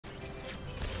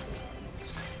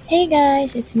Hey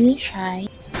guys, it's me,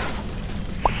 Shy.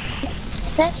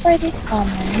 Thanks for these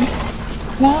comments.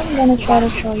 Now I'm gonna try to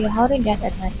show you how to get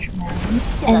attachment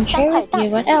and share with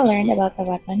you what I learned about the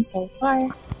weapon so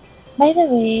far. By the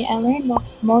way, I learned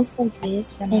most of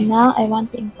this from and now I want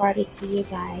to impart it to you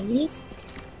guys.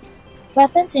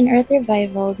 Weapons in Earth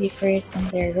Revival differs in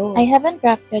their role. I haven't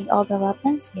crafted all the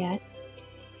weapons yet,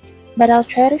 but I'll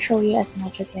try to show you as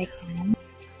much as I can.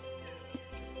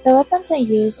 The weapons I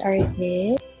use are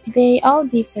these. They all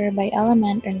differ by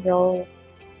element and role.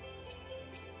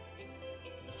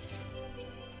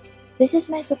 This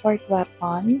is my support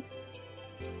weapon.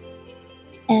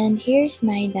 And here's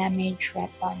my damage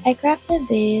weapon. I crafted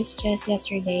this just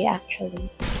yesterday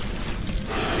actually.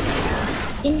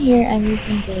 In here, I'm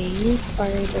using Blaze or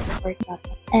the support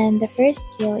weapon. And the first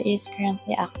skill is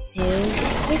currently active,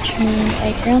 which means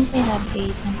I currently have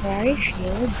a temporary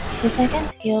shield. The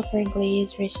second skill for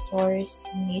Blaze restores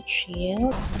teammate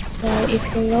shield. So if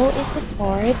your role is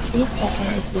support, this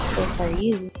weapon is useful for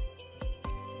you.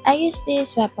 I use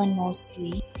this weapon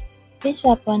mostly. This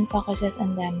weapon focuses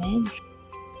on damage.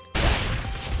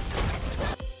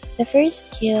 The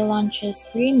first skill launches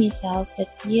 3 missiles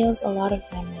that deals a lot of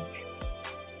damage.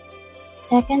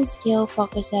 Second skill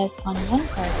focuses on one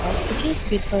target, which is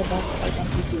good for boss fight and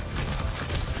PvP.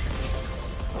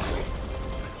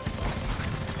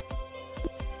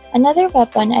 Another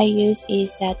weapon I use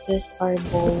is Satus or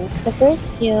Bow. The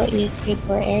first skill is good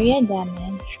for area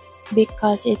damage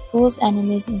because it pulls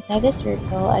enemies inside the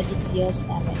circle as it deals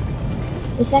damage.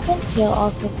 The second skill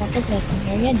also focuses on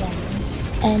area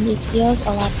damage and it deals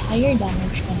a lot higher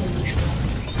damage than the usual.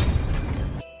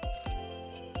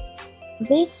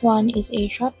 This one is a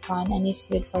shotgun and is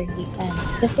good for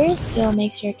defense. The first skill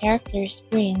makes your character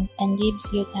sprint and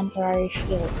gives you temporary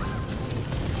shield.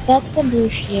 That's the blue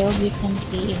shield you can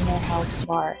see in your health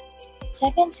bar.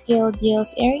 Second skill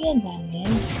deals area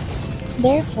damage.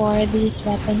 Therefore, this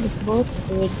weapon is both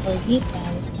good for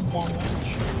defense and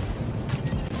damage.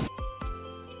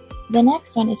 The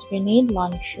next one is grenade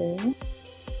launcher.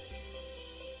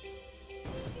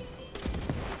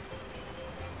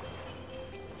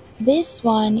 This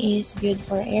one is good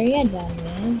for area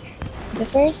damage. The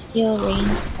first skill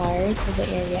rains fire to the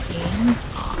area aimed.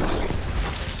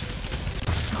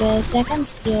 The second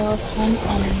skill stuns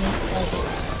enemies target.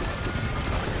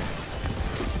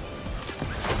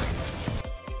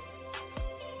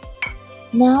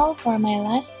 Now for my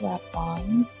last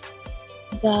weapon,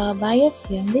 the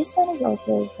Biofume. This one is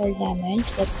also for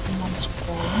damage that summons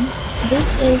prone.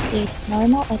 This is its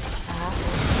normal attack.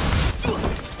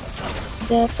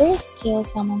 The first skill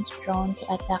summons drone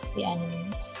to attack the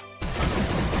enemies.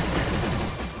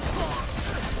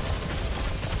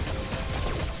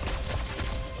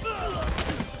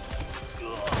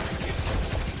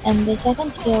 And the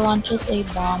second skill launches a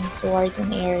bomb towards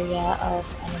an area of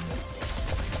enemies.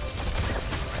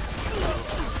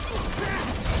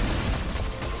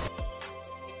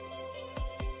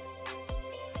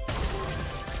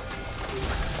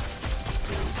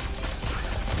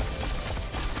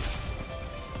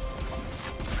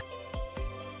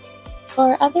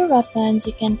 For other weapons,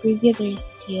 you can preview their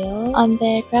skill on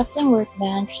the crafting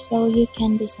workbench so you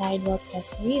can decide what's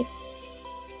best for you.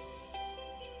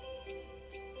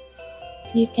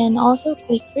 You can also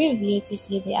click preview to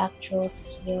see the actual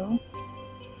skill.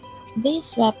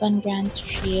 This weapon grants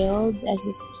shield as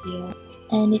a skill,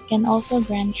 and it can also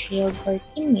grant shield for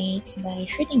teammates by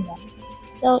shooting them,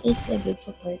 so it's a good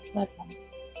support weapon.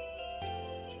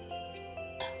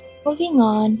 Moving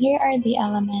on, here are the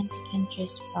elements you can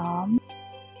choose from.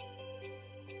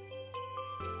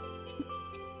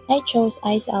 I chose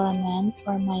Ice Element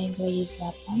for my Blaze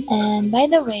weapon. And by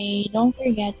the way, don't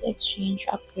forget to exchange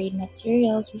upgrade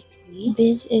materials weekly.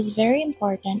 This is very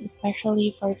important,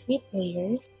 especially for free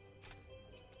players.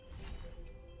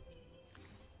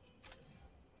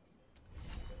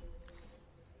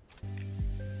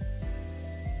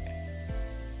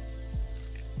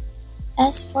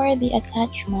 As for the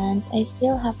attachments, I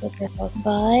still have the purple set,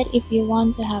 but if you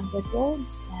want to have the gold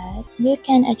set, you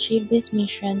can achieve this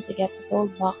mission to get the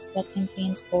gold box that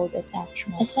contains gold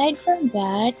attachment. Aside from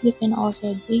that, you can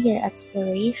also do your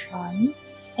exploration.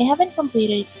 I haven't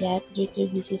completed it yet due to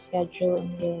busy schedule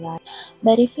in real life,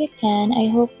 but if you can, I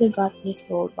hope you got this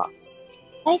gold box.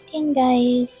 Fighting,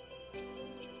 guys!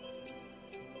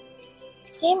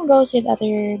 Same goes with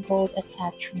other gold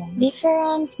attachments.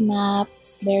 Different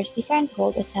maps bears different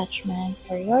gold attachments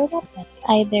for your weapon.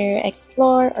 Either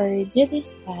explore or do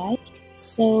this quest.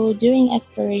 So doing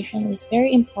exploration is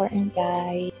very important,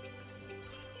 guys.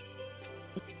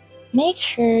 Make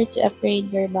sure to upgrade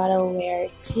your battle wear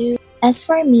too. As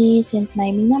for me, since my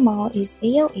minimal is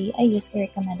AOE, I use the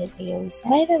recommended AOE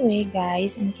set. By the way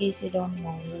guys, in case you don't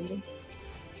know,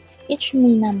 each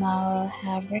minimal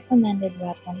have recommended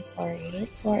weapon for it.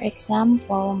 For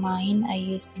example, mine I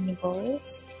use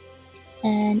nibbles,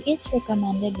 and its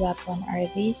recommended weapon are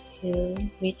these two,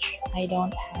 which I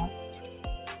don't have.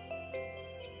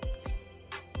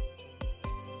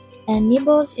 And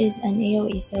nibbles is an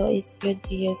AOE, so it's good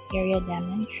to use area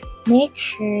damage. Make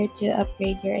sure to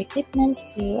upgrade your equipments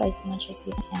too as much as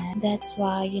you can. That's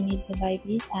why you need to buy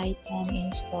this item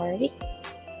in store.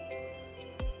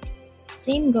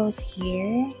 Same goes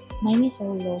here. Mine is so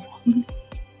low.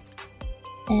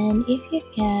 And if you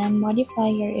can, modify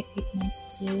your equipments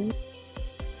too.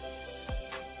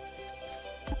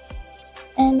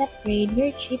 And upgrade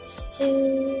your chips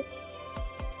too.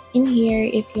 In here,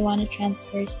 if you want to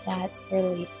transfer stats for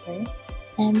later.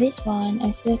 And this one,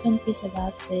 I'm still confused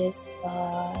about this,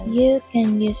 but you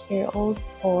can use your old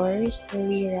cores to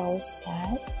reroll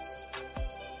stats.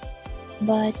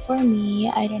 But for me,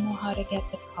 I don't know how to get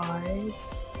the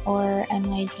cards, or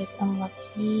am I just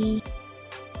unlucky?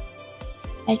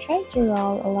 I tried to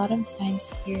roll a lot of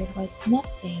times here, but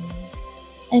nothing.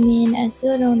 I mean, I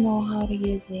still don't know how to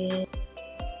use it.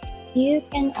 You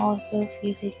can also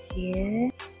fuse it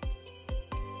here.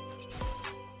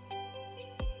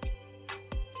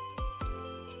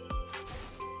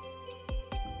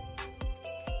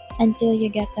 Until you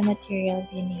get the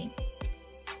materials you need.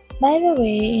 By the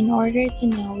way, in order to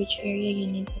know which area you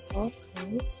need to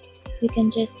focus, you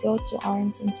can just go to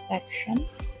arms inspection.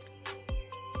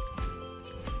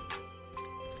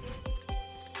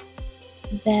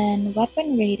 Then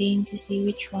weapon rating to see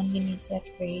which one you need to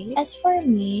upgrade. As for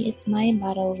me, it's my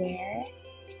battleware.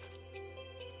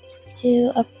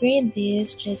 To upgrade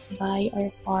this, just buy or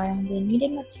farm the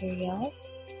needed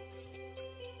materials.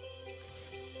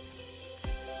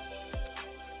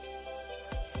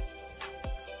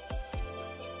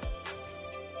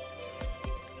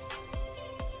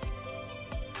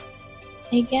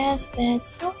 I guess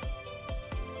that's all.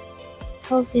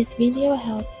 Hope this video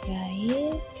helped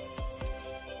guys.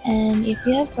 And if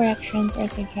you have corrections or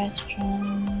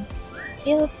suggestions,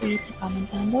 feel free to comment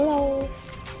down below.